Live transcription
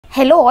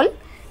Hello all.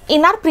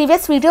 In our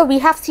previous video we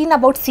have seen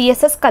about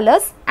CSS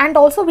colors and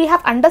also we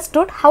have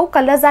understood how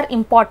colors are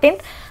important,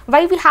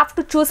 why we have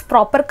to choose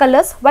proper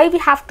colors, why we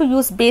have to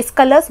use base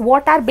colors,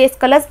 what are base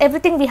colors,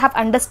 everything we have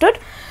understood.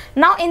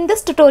 Now in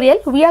this tutorial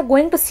we are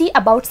going to see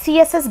about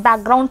CSS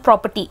background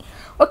property.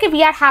 Okay,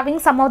 we are having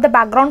some of the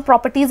background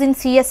properties in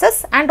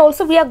CSS and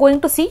also we are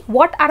going to see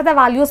what are the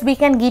values we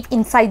can give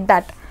inside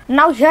that.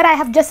 Now here I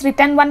have just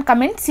written one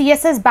comment,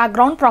 CSS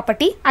background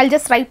property. I'll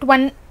just write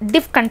one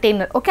div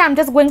container. Okay, I'm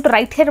just going to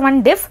write here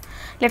one div.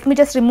 Let me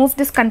just remove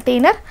this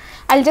container.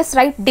 I'll just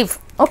write div.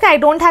 Okay, I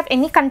don't have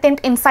any content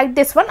inside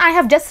this one. I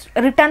have just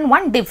written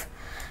one div.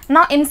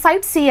 Now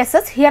inside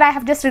CSS, here I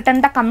have just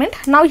written the comment.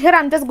 Now here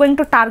I'm just going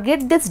to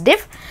target this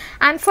div,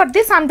 and for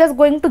this I'm just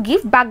going to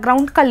give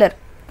background color.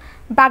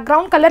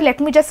 Background color, let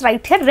me just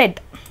write here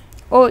red.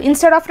 Oh,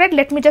 instead of red,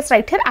 let me just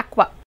write here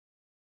aqua.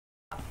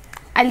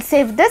 I'll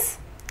save this.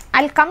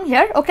 I'll come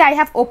here. Okay, I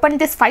have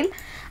opened this file.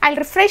 I'll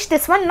refresh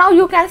this one. Now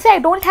you can see I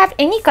don't have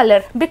any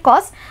color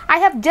because I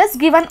have just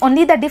given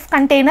only the div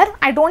container.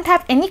 I don't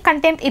have any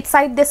content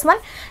inside this one,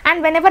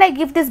 and whenever I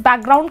give this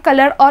background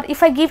color or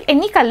if I give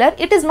any color,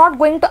 it is not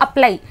going to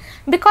apply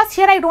because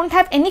here I don't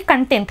have any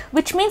content,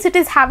 which means it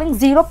is having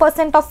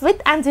 0% of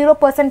width and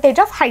 0%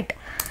 of height.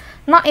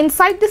 Now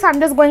inside this I'm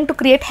just going to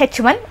create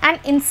h1, and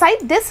inside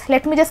this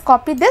let me just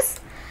copy this,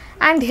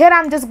 and here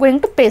I'm just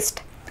going to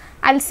paste.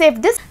 I'll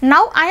save this.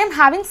 Now I am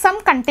having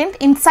some content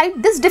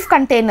inside this div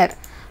container.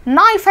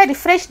 Now if I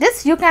refresh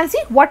this, you can see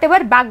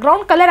whatever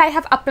background color I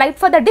have applied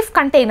for the div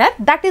container,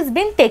 that is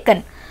been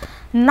taken.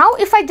 Now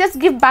if I just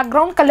give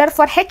background color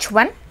for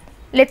h1,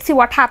 let's see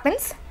what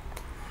happens.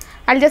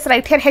 I'll just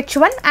write here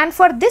h1, and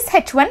for this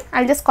h1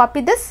 I'll just copy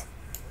this,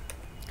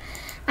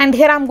 and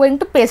here I'm going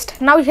to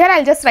paste. Now here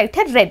I'll just write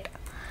here red.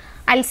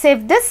 I'll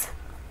save this.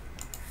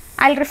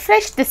 I'll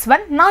refresh this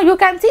one. Now you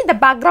can see the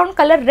background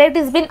color red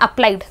is been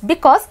applied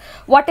because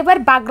whatever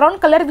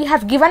background color we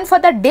have given for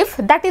the div,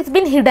 that is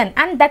been hidden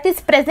and that is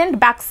present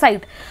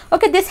backside.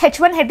 Okay, this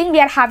h1 heading we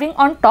are having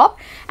on top,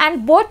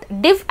 and both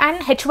div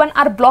and h1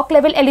 are block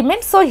level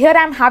elements. So here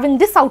I am having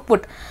this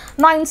output.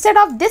 Now instead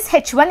of this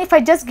h1, if I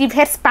just give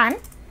here span,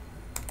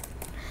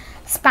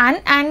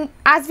 and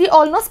as we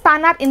all know,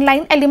 span are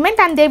inline element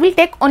and they will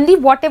take only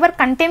whatever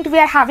content we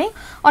are having,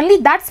 only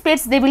that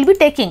space they will be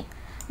taking.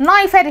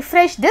 Now if I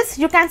refresh this,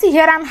 you can see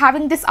here I am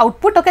having this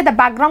output. Okay, the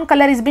background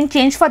color is being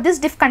changed for this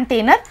div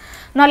container.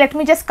 Now let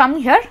me just come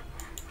here.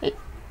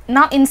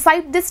 Now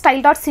inside this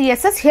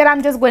style.css, here I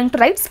am just going to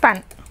write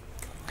span.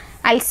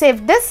 I'll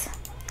save this.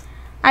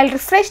 I'll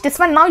refresh this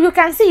one. Now you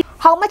can see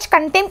how much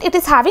content it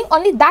is having,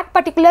 only that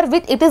particular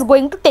width it is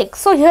going to take.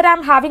 So here I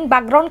am having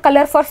background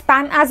color for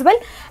span as well,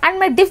 and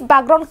my div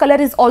background color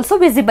is also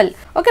visible.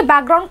 Okay,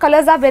 background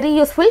colors are very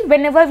useful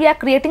whenever we are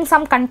creating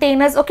some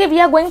containers. Okay, we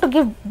are going to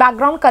give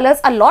background colors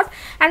a lot,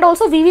 and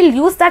also we will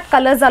use that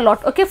colors a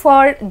lot. Okay,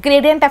 for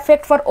gradient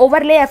effect, for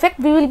overlay effect,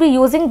 we will be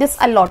using this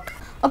a lot.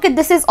 Okay,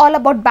 this is all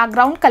about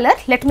background color.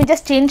 Let me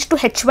just change to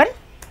h1.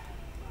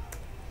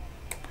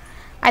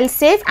 I'll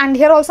save, and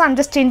here also I'm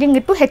just changing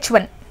it to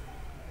h1.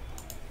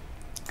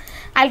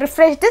 I'll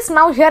refresh this.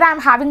 Now here I am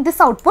having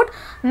this output.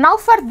 Now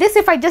for this,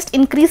 if I just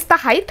increase the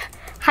height,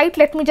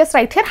 let me just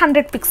write here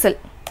 100 pixel.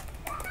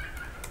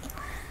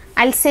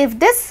 I'll save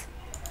this.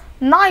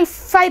 Now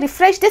if I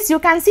refresh this, you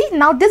can see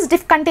now this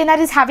div container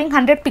is having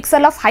 100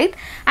 pixel of height,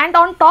 and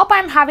on top I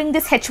am having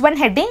this h1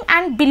 heading,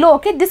 and below,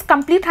 okay, this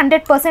complete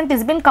 100%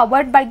 is been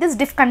covered by this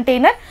div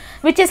container,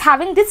 which is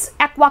having this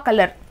aqua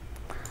color.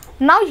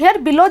 Now here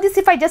below this,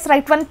 if I just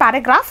write one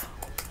paragraph,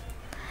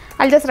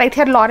 I'll just write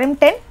here lorem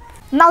 10.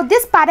 Now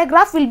this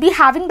paragraph will be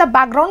having the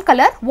background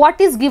color what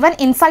is given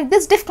inside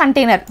this div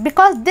container,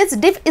 because this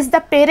div is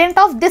the parent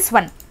of this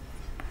one.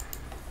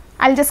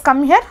 I'll just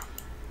come here.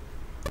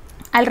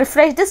 I'll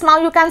refresh this. Now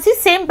you can see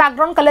same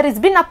background color is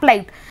been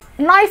applied.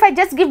 Now if I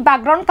just give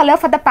background color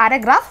for the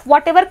paragraph,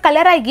 whatever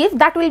color I give,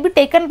 that will be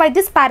taken by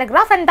this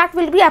paragraph and that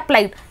will be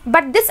applied.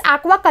 But this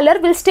aqua color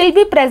will still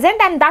be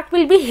present and that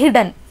will be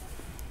hidden.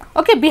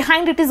 Okay,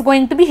 behind it is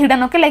going to be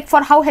hidden. Okay, like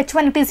for how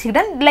h1 it is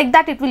hidden, like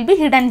that it will be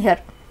hidden here.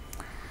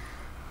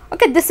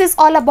 Okay, this is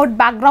all about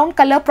background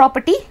color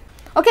property.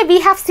 Okay,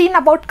 we have seen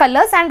about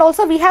colors, and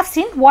also we have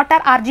seen what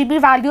are RGB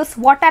values,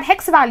 what are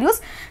hex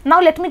values. Now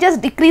let me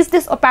just decrease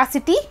this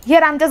opacity. Here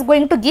I am just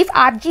going to give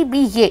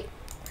RGBA.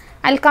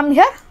 I'll come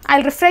here.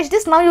 I'll refresh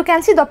this. Now you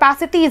can see the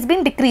opacity is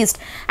being decreased,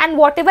 and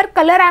whatever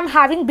color I am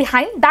having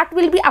behind, that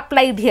will be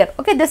applied here.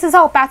 Okay, this is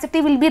how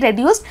opacity will be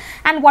reduced,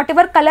 and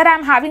whatever color I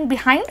am having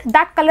behind,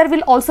 that color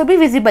will also be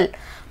visible.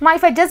 Now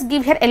if I just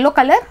give here yellow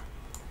color,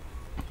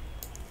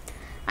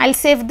 I'll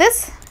save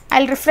this.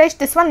 I'll refresh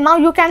this one. Now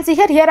you can see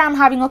here I am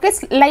having, okay,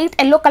 light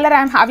yellow color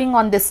I am having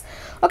on this.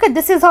 Okay,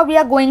 this is how we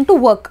are going to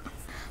work.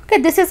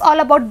 Okay, this is all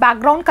about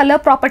background color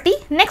property.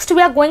 Next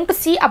we are going to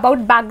see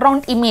about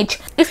background image.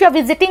 If you are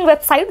visiting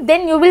website,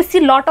 then you will see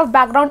lot of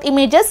background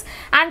images,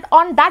 and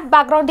on that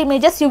background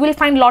images you will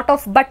find lot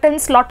of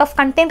buttons, lot of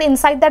content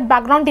inside that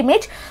background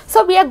image.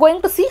 So we are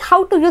going to see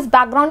how to use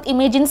background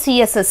image in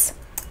CSS.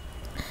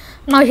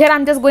 Now here I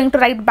am just going to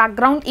write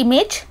background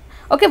image.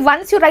 Okay,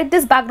 once you write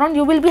this background,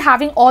 you will be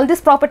having all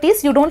these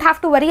properties. You don't have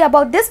to worry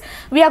about this.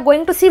 We are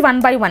going to see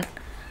one by one.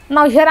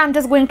 Now here I'm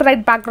just going to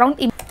write background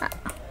image.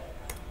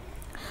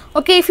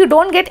 Okay, if you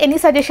don't get any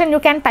suggestion, you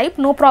can type,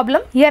 no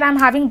problem. Here I'm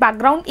having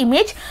background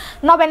image.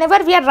 Now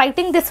whenever we are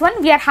writing this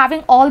one, we are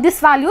having all these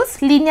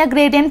values, linear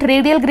gradient,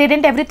 radial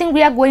gradient, everything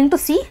we are going to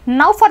see.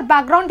 Now for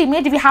background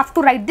image, we have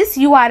to write this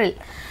URL.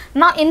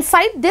 Now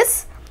inside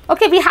this,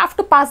 okay, we have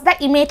to pass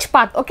the image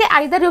path. Okay,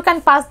 either you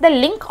can pass the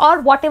link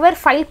or whatever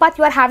file path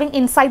you are having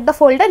inside the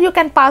folder, you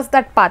can pass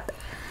that path.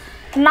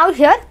 Now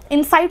here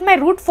inside my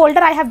root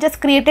folder, I have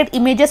just created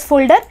images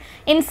folder.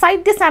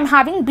 Inside this I'm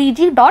having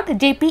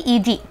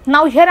bg.jpeg.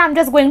 Now here I'm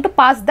just going to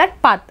pass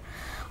that path.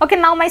 Okay,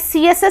 now my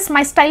CSS,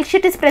 my style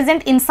sheet is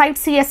present inside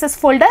CSS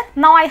folder.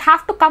 Now I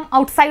have to come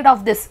outside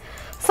of this.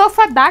 So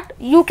for that,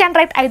 you can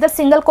write either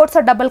single quotes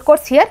or double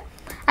quotes here.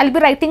 I'll be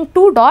writing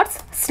 2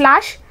 dots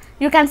slash.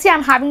 You can see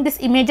I'm having this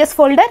images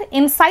folder.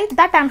 Inside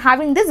that I'm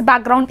having this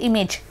background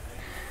image.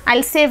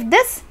 I'll save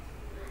this.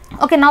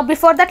 Okay, now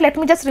before that, let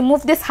me just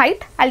remove this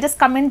height. I'll just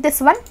comment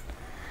this one.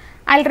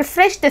 I'll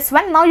refresh this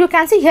one. Now you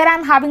can see here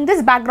I'm having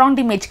this background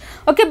image.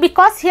 Okay,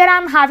 because here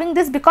I'm having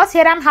this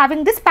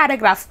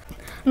paragraph.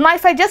 Now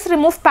if I just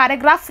remove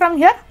paragraph from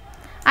here,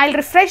 I'll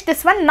refresh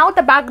this one. Now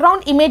the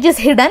background image is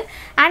hidden,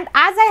 and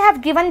as I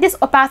have given this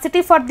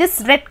opacity for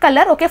this red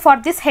color, okay, for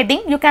this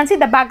heading, you can see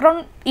the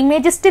background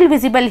image is still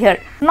visible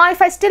here. Now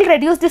if I still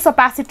reduce this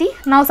opacity,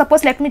 now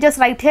suppose let me just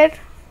write here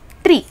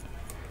 3.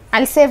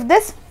 I'll save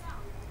this.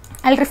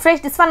 I'll refresh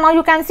this one. Now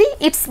you can see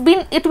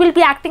it will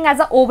be acting as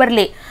an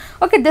overlay.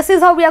 Okay, this is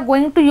how we are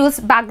going to use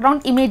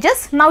background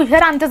images. Now here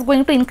I'm just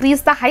going to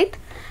increase the height.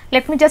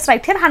 Let me just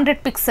write here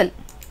 100 pixel.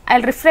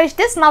 I'll refresh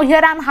this. Now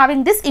here I'm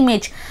having this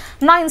image.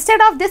 Now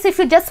instead of this, if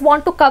you just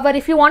want to cover,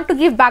 if you want to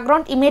give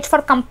background image for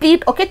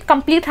complete, okay,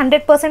 complete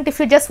 100%, if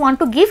you just want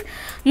to give,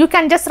 you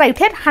can just write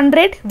here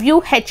 100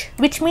 view h,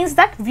 which means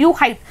that view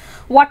height,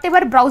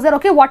 whatever browser,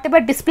 okay,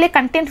 whatever display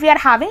content we are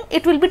having,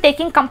 it will be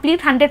taking complete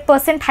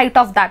 100% height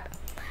of that.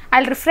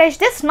 I'll refresh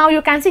this. Now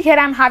you can see here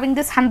I'm having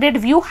this 100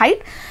 view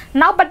height.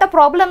 Now but the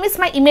problem is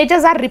my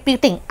images are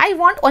repeating. I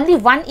want only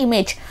one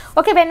image.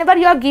 Okay, whenever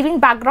you are giving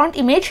background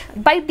image,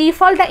 by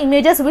default the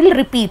images will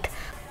repeat.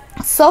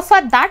 So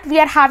for that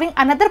we are having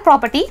another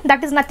property,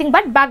 that is nothing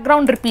but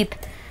background repeat.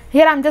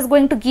 Here I'm just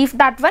going to give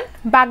that one,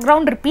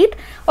 background repeat.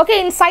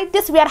 Okay, inside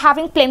this we are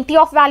having plenty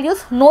of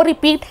values. No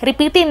repeat,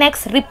 repeat in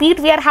x,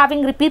 repeat, we are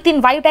having repeat in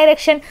y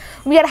direction,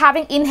 we are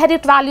having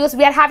inherit values,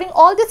 we are having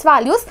all these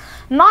values.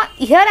 Now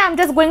here I'm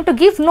just going to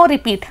give no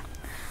repeat.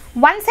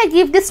 Once I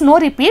give this no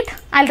repeat,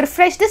 I'll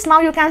refresh this. Now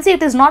you can see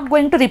it is not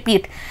going to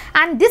repeat.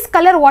 And this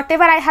color,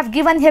 whatever I have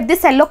given here,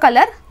 this yellow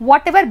color,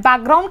 whatever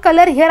background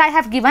color here I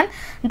have given,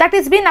 that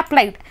is been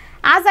applied.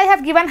 As I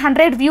have given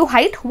 100 view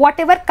height,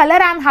 whatever color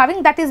I am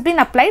having, that is been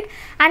applied.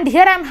 And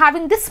here I am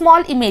having this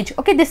small image.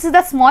 Okay, this is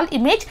the small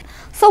image.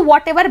 So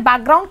whatever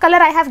background color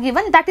I have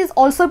given, that is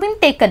also been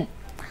taken.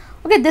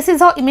 Okay, this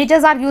is how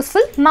images are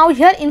useful. Now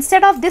here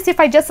instead of this, if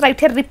I just write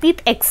here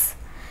repeat x,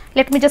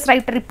 let me just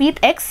write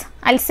repeat x.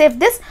 I'll save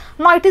this.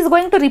 Now it is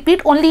going to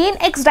repeat only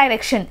in x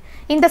direction.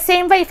 In the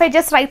same way, if I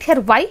just write here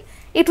y,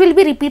 it will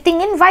be repeating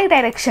in y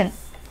direction.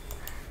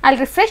 I'll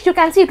refresh. You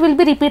can see it will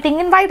be repeating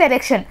in y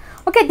direction.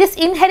 Okay, this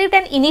inherit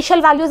and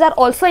initial values are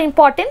also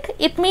important.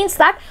 It means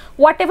that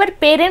whatever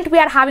parent we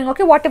are having,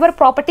 okay, whatever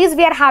properties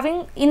we are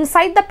having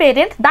inside the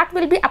parent, that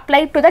will be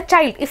applied to the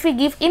child. If we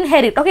give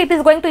inherit, okay, it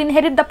is going to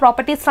inherit the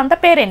properties from the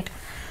parent.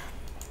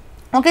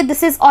 Okay,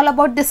 this is all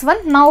about this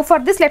one. Now for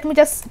this, let me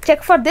just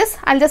check for this.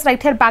 I'll just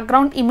write here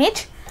background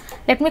image.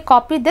 Let me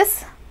copy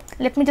this.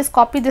 Let me just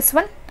copy this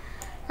one.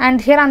 And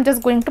here I'm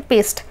just going to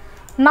paste.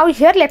 Now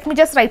here, let me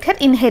just write here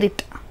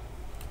inherit.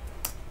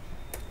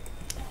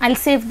 I'll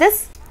save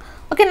this.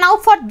 Okay, now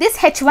for this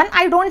h1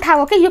 I don't have,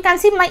 okay, you can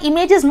see my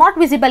image is not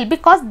visible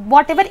because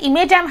whatever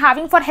image I am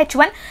having for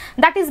h1,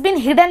 that is been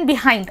hidden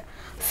behind.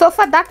 So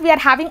for that we are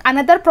having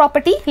another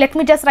property. Let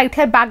me just write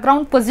here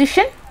background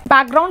position,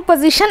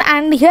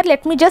 and here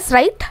let me just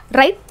write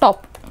right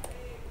top.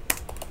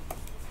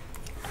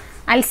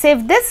 I'll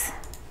save this.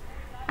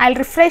 I'll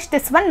refresh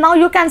this one. Now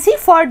you can see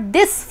for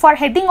this, for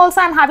heading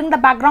also I am having the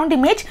background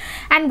image,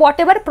 and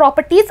whatever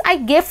properties I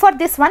gave for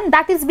this one,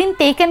 that is been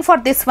taken for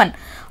this one.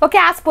 Okay,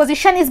 as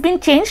position is been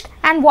changed,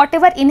 and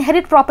whatever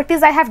inherit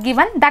properties I have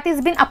given, that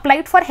is been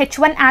applied for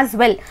h1 as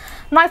well.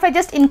 Now if I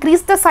just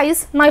increase the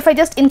size, now if I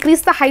just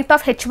increase the height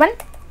of h1,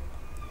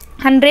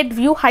 100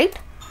 view height,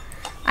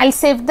 I'll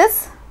save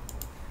this.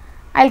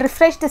 I'll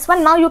refresh this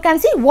one. Now you can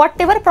see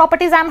whatever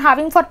properties I am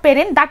having for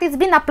parent, that is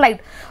been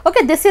applied.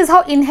 Okay, this is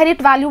how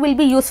inherit value will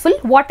be useful.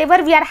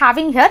 Whatever we are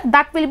having here,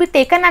 that will be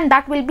taken and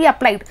that will be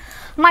applied.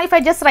 Now if I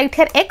just write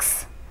here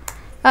x,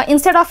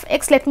 instead of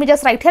x, let me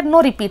just write here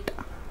no repeat.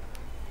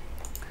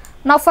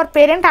 Now for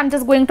parent, I'm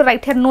just going to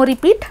write here no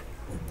repeat.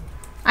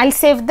 I'll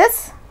save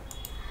this.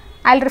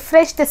 I'll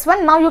refresh this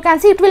one. Now you can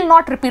see it will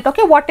not repeat.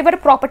 Okay, whatever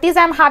properties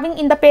I am having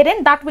in the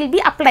parent, that will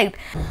be applied.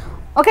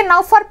 Okay,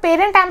 now for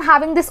parent I am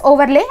having this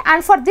overlay,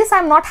 and for this I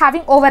am not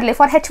having overlay.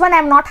 For H1 I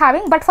am not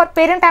having, but for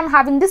parent I am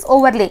having this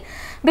overlay,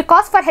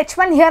 because for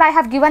H1 here I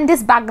have given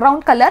this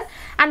background color,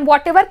 and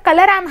whatever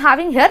color I am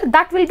having here,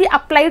 that will be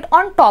applied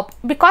on top,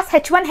 because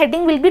H1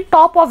 heading will be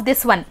top of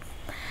this one.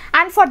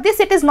 And for this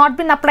it is not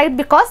been applied,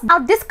 because now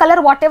this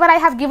color whatever I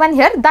have given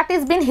here, that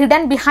is been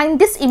hidden behind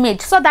this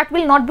image, so that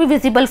will not be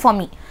visible for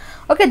me.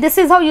 Okay, this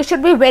is how you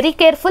should be very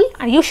careful,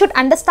 and you should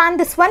understand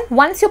this one.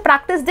 Once you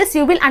practice this,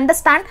 you will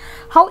understand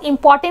how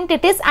important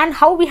it is and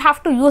how we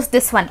have to use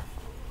this one.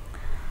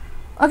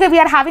 Okay, we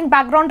are having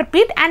background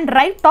repeat and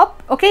right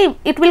top. Okay,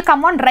 it will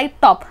come on right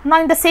top.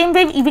 Now in the same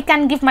way we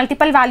can give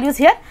multiple values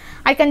here.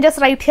 I can just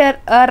write here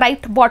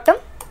right bottom.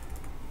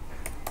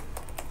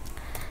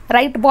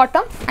 Right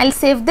bottom. I'll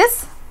save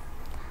this.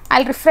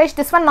 I'll refresh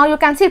this one. Now you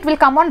can see it will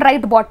come on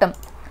right bottom.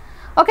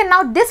 Okay,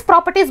 now this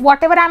property is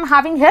whatever I am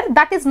having here,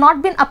 that is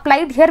not been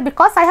applied here,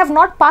 because I have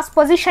not passed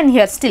position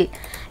here still.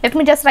 Let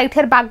me just write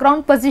here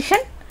background position.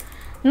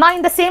 Now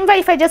in the same way,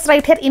 if I just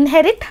write here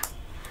inherit,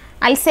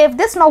 I'll save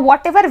this. Now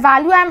whatever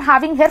value I am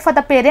having here for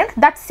the parent,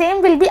 that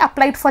same will be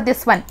applied for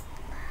this one.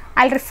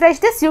 I'll refresh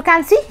this. You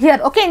can see here.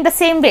 Okay, in the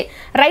same way,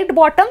 right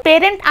bottom,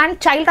 parent and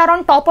child are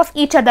on top of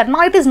each other.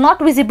 Now it is not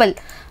visible.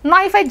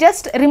 Now if I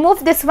just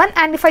remove this one,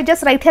 and if I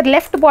just write here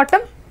left bottom,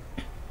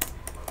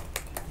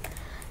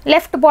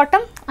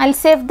 I'll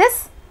save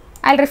this.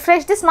 I'll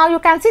refresh this. Now you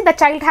can see the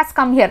child has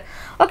come here.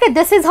 Okay,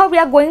 this is how we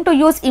are going to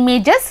use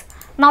images.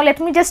 Now let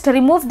me just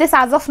remove this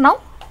as of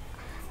now.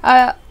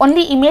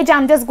 Only image I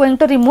am just going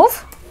to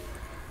remove.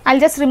 I'll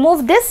just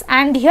remove this,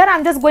 and here I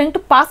am just going to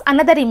pass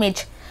another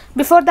image.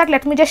 Before that,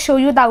 let me just show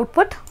you the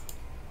output.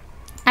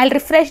 I'll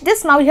refresh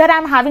this. Now here I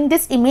am having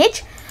this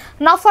image.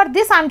 Now for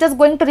this I am just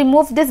going to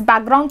remove this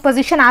background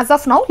position as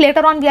of now.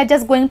 Later on we are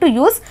just going to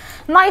use.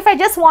 Now if I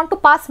just want to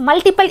pass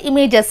multiple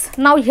images,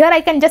 now here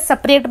I can just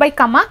separate by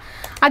comma.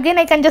 Again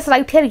I can just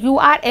write here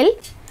URL.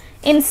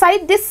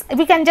 Inside this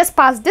we can just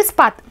pass this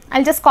path.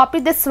 I'll just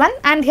copy this one,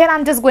 and here I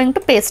am just going to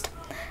paste.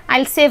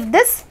 I'll save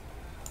this.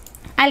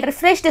 I'll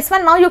refresh this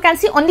one. Now you can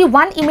see only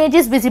one image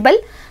is visible.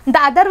 The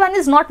other one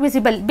is not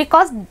visible,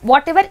 because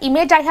whatever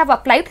image I have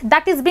applied,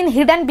 that is been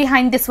hidden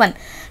behind this one,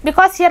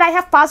 because here I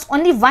have passed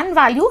only one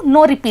value,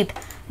 no repeat.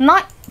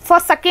 Now for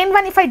second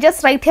one, if I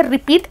just write here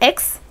repeat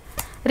X,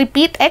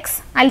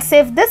 I'll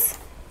save this.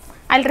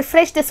 I'll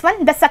refresh this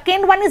one. The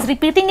second one is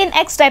repeating in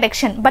X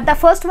direction, but the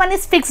first one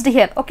is fixed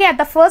here. Okay, at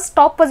the first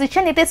top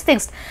position it is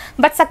fixed,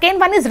 but second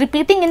one is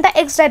repeating in the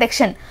X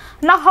direction.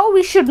 Now how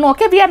we should know?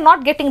 Okay, we are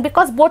not getting,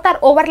 because both are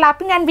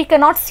overlapping and we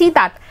cannot see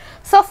that.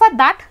 So for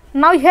that,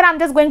 now here I'm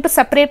just going to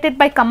separate it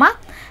by comma,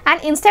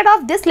 and instead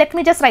of this, let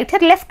me just write here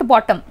left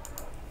bottom.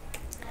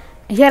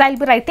 Here I'll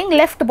be writing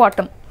left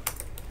bottom.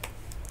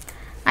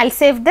 I'll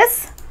save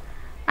this.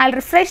 I'll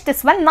refresh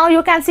this one. Now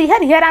you can see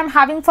here I'm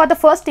having for the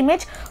first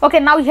image. Okay,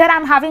 now here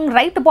I'm having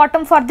right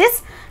bottom for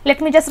this.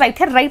 Let me just write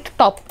here right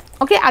top.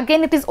 Okay,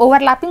 again it is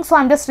overlapping, so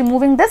I'm just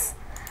removing this.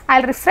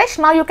 I'll refresh.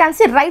 Now you can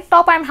see right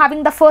top I'm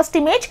having the first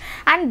image,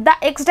 and the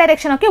X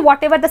direction, okay,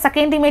 whatever the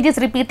second image is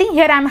repeating,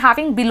 here I'm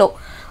having below.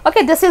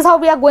 Okay, this is how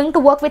we are going to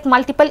work with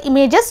multiple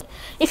images.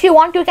 If you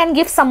want, you can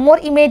give some more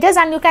images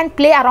and you can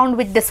play around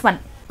with this one.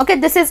 Okay,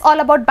 this is all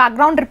about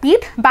background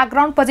repeat,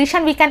 background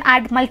position. We can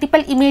add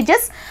multiple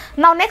images.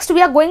 Now next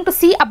we are going to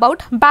see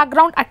about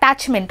background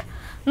attachment.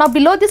 Now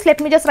below this,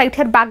 let me just write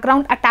here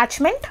background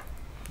attachment.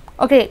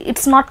 Okay,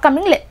 it's not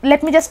coming.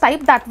 Let me just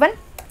type that one.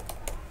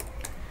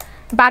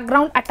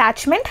 Background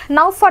attachment.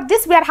 Now for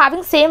this we are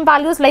having same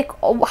values like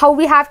how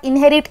we have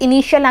inherit,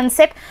 initial, and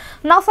set.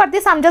 Now for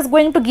this I'm just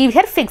going to give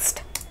here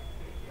fixed.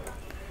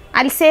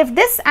 I'll save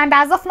this, and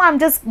as of now I'm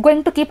just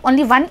going to keep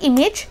only one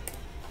image.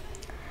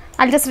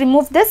 I'll just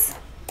remove this,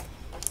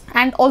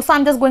 and also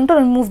I'm just going to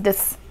remove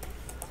this.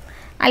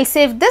 I'll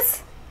save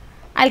this.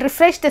 I'll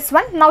refresh this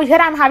one. Now here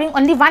I'm having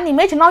only one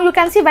image. Now you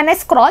can see when I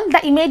scroll,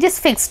 the image is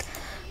fixed.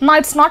 Now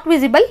it's not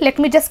visible. Let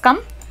me just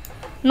come.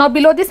 Now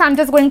below this I'm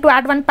just going to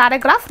add one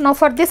paragraph. Now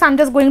for this I'm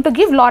just going to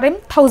give lorem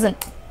 1000.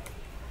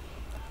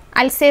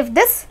 I'll save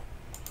this.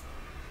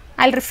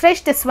 I'll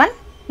refresh this one.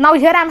 Now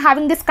here I am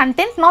having this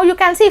content. Now you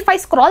can see if I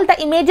scroll,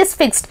 the image is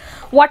fixed.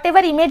 Whatever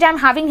image I am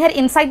having here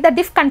inside the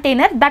div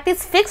container, that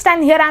is fixed,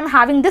 and here I am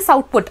having this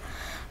output.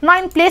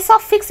 Now in place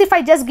of fix, if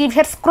I just give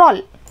here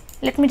scroll,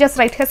 let me just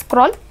write here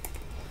scroll,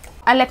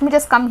 and let me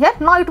just come here.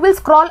 Now it will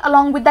scroll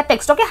along with the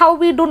text. Okay, how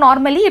we do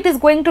normally, it is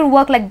going to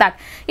work like that.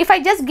 If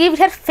I just give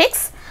here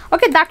fix,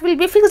 okay, that will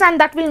be fixed and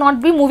that will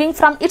not be moving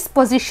from its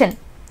position.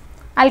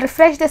 I'll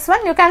refresh this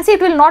one. You can see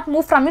it will not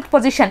move from its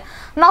position.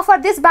 Now for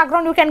this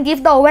background you can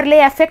give the overlay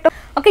effect.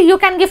 Okay, you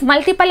can give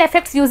multiple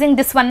effects using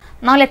this one.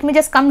 Now let me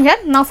just come here.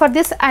 Now for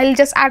this I'll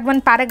just add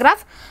one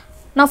paragraph.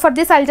 Now for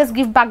this I'll just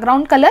give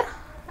background color,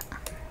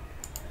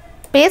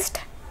 paste,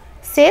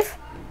 save,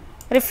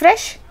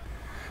 refresh.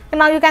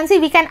 Now you can see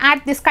we can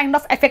add this kind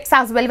of effects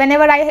as well.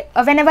 Whenever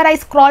I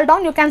scroll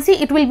down, you can see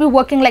it will be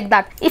working like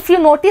that. If you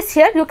notice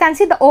here, you can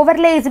see the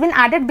overlay has been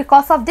added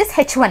because of this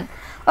H1.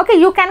 Okay,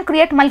 you can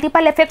create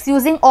multiple effects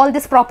using all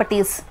these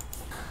properties.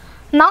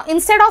 Now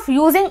instead of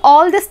using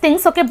all these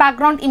things, okay,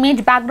 background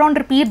image, background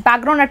repeat,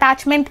 background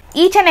attachment,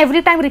 each and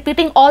every time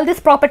repeating all these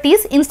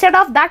properties, instead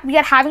of that we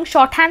are having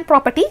shorthand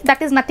property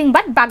that is nothing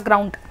but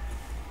background.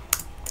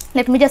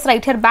 Let me just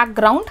write here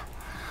background.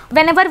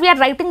 Whenever we are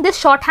writing this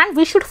shorthand,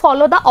 we should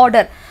follow the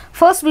order.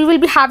 First we will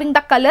be having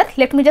the color.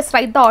 Let me just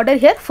write the order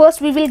here.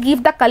 First we will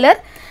give the color,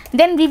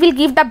 then we will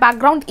give the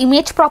background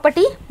image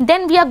property,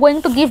 then we are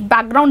going to give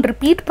background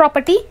repeat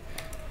property,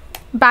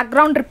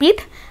 background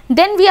repeat,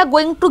 then we are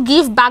going to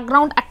give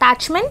background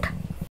attachment,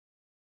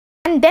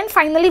 and then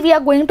finally we are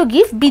going to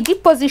give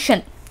BG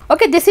position.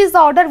 Okay, this is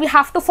the order we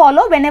have to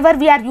follow whenever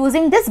we are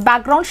using this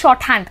background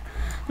shorthand.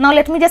 Now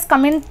let me just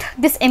comment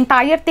this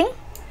entire thing,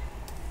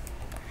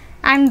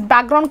 and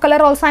background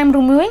color also I am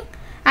removing,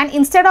 and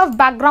instead of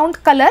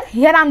background color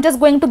here I am just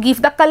going to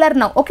give the color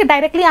now. Okay,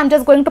 directly I am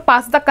just going to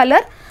pass the color.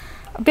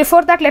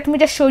 Before that, let me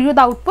just show you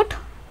the output.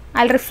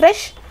 I'll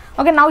refresh.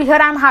 Okay, now here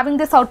I am having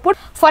this output.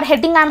 For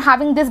heading I am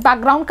having this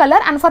background color,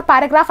 and for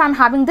paragraph I am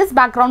having this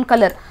background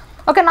color.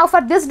 Okay, now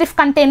for this div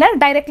container,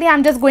 directly I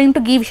am just going to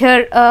give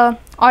here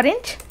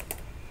orange.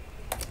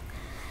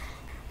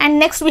 And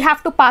next we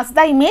have to pass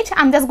the image.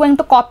 I am just going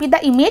to copy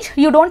the image.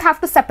 You don't have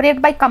to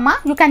separate by comma,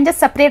 you can just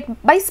separate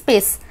by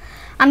space.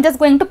 I am just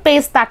going to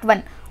paste that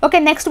one. Okay,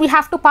 next we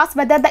have to pass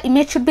whether the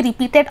image should be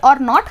repeated or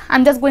not. I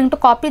am just going to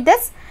copy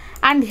this,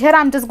 and here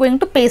I am just going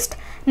to paste.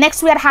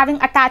 Next we are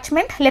having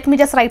attachment. Let me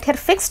just write here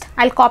fixed.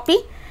 I'll copy.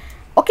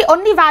 Okay,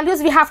 only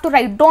values we have to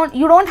write.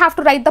 You don't have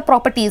to write the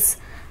properties.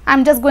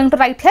 I'm just going to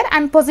write here,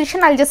 and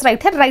position I'll just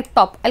write here right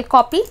top. I'll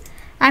copy,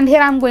 and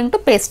here I'm going to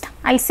paste.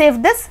 I'll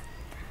save this.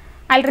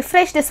 I'll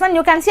refresh this one.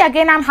 You can see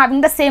again I'm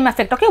having the same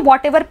effect. Okay,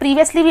 whatever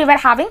previously we were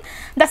having,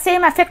 the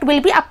same effect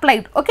will be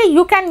applied. Okay,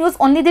 you can use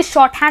only this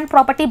shorthand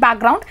property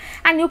background,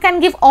 and you can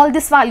give all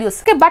these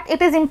values. Okay, but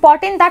it is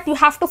important that you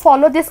have to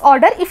follow this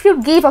order. If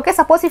you give, okay,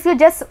 suppose if you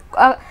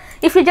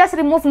just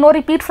remove no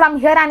repeat from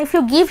here, and if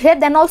you give here,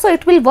 then also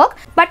it will work,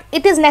 but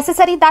it is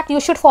necessary that you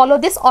should follow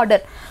this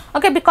order.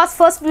 Okay, because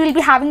first we will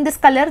be having this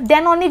color,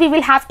 then only we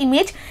will have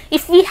image.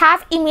 If we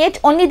have image,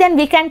 only then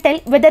we can tell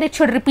whether it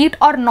should repeat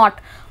or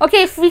not.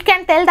 Okay, if we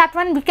can tell that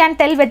one, we can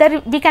tell whether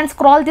we can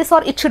scroll this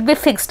or it should be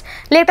fixed.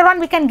 Later on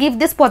we can give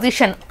this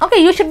position.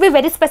 Okay, you should be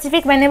very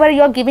specific whenever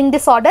you are giving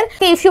this order.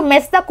 Okay, if you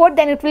mess the code,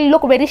 then it will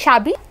look very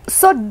shabby.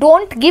 So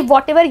don't give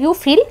whatever you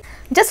feel.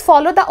 Just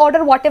follow the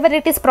order whatever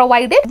it is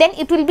provided. Then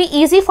it will be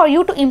easy for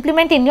you to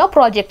implement in your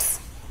projects.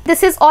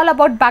 This is all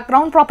about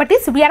background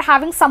properties. We are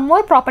having some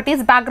more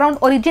properties, background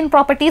origin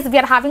properties. We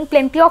are having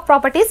plenty of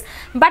properties,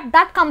 but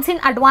that comes in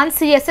advanced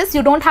CSS.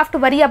 You don't have to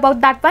worry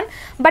about that one.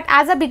 But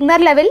as a beginner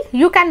level,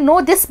 you can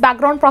know this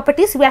background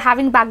properties. We are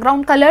having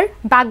background color,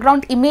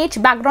 background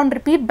image, background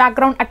repeat,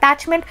 background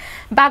attachment,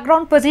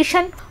 background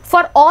position.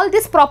 For all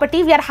this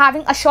property, we are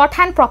having a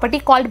shorthand property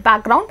called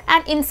background,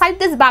 and inside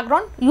this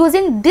background,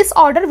 using this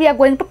order, we are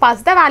going to pass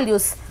the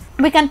values.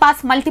 We can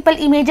pass multiple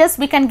images,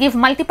 we can give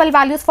multiple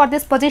values for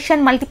this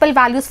position, multiple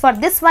values for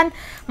this one,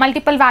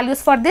 multiple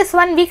values for this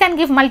one. We can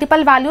give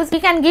multiple values, we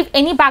can give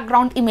any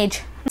background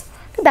image.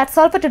 That's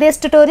all for today's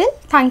tutorial.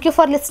 Thank you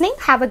for listening.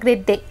 Have a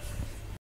great day.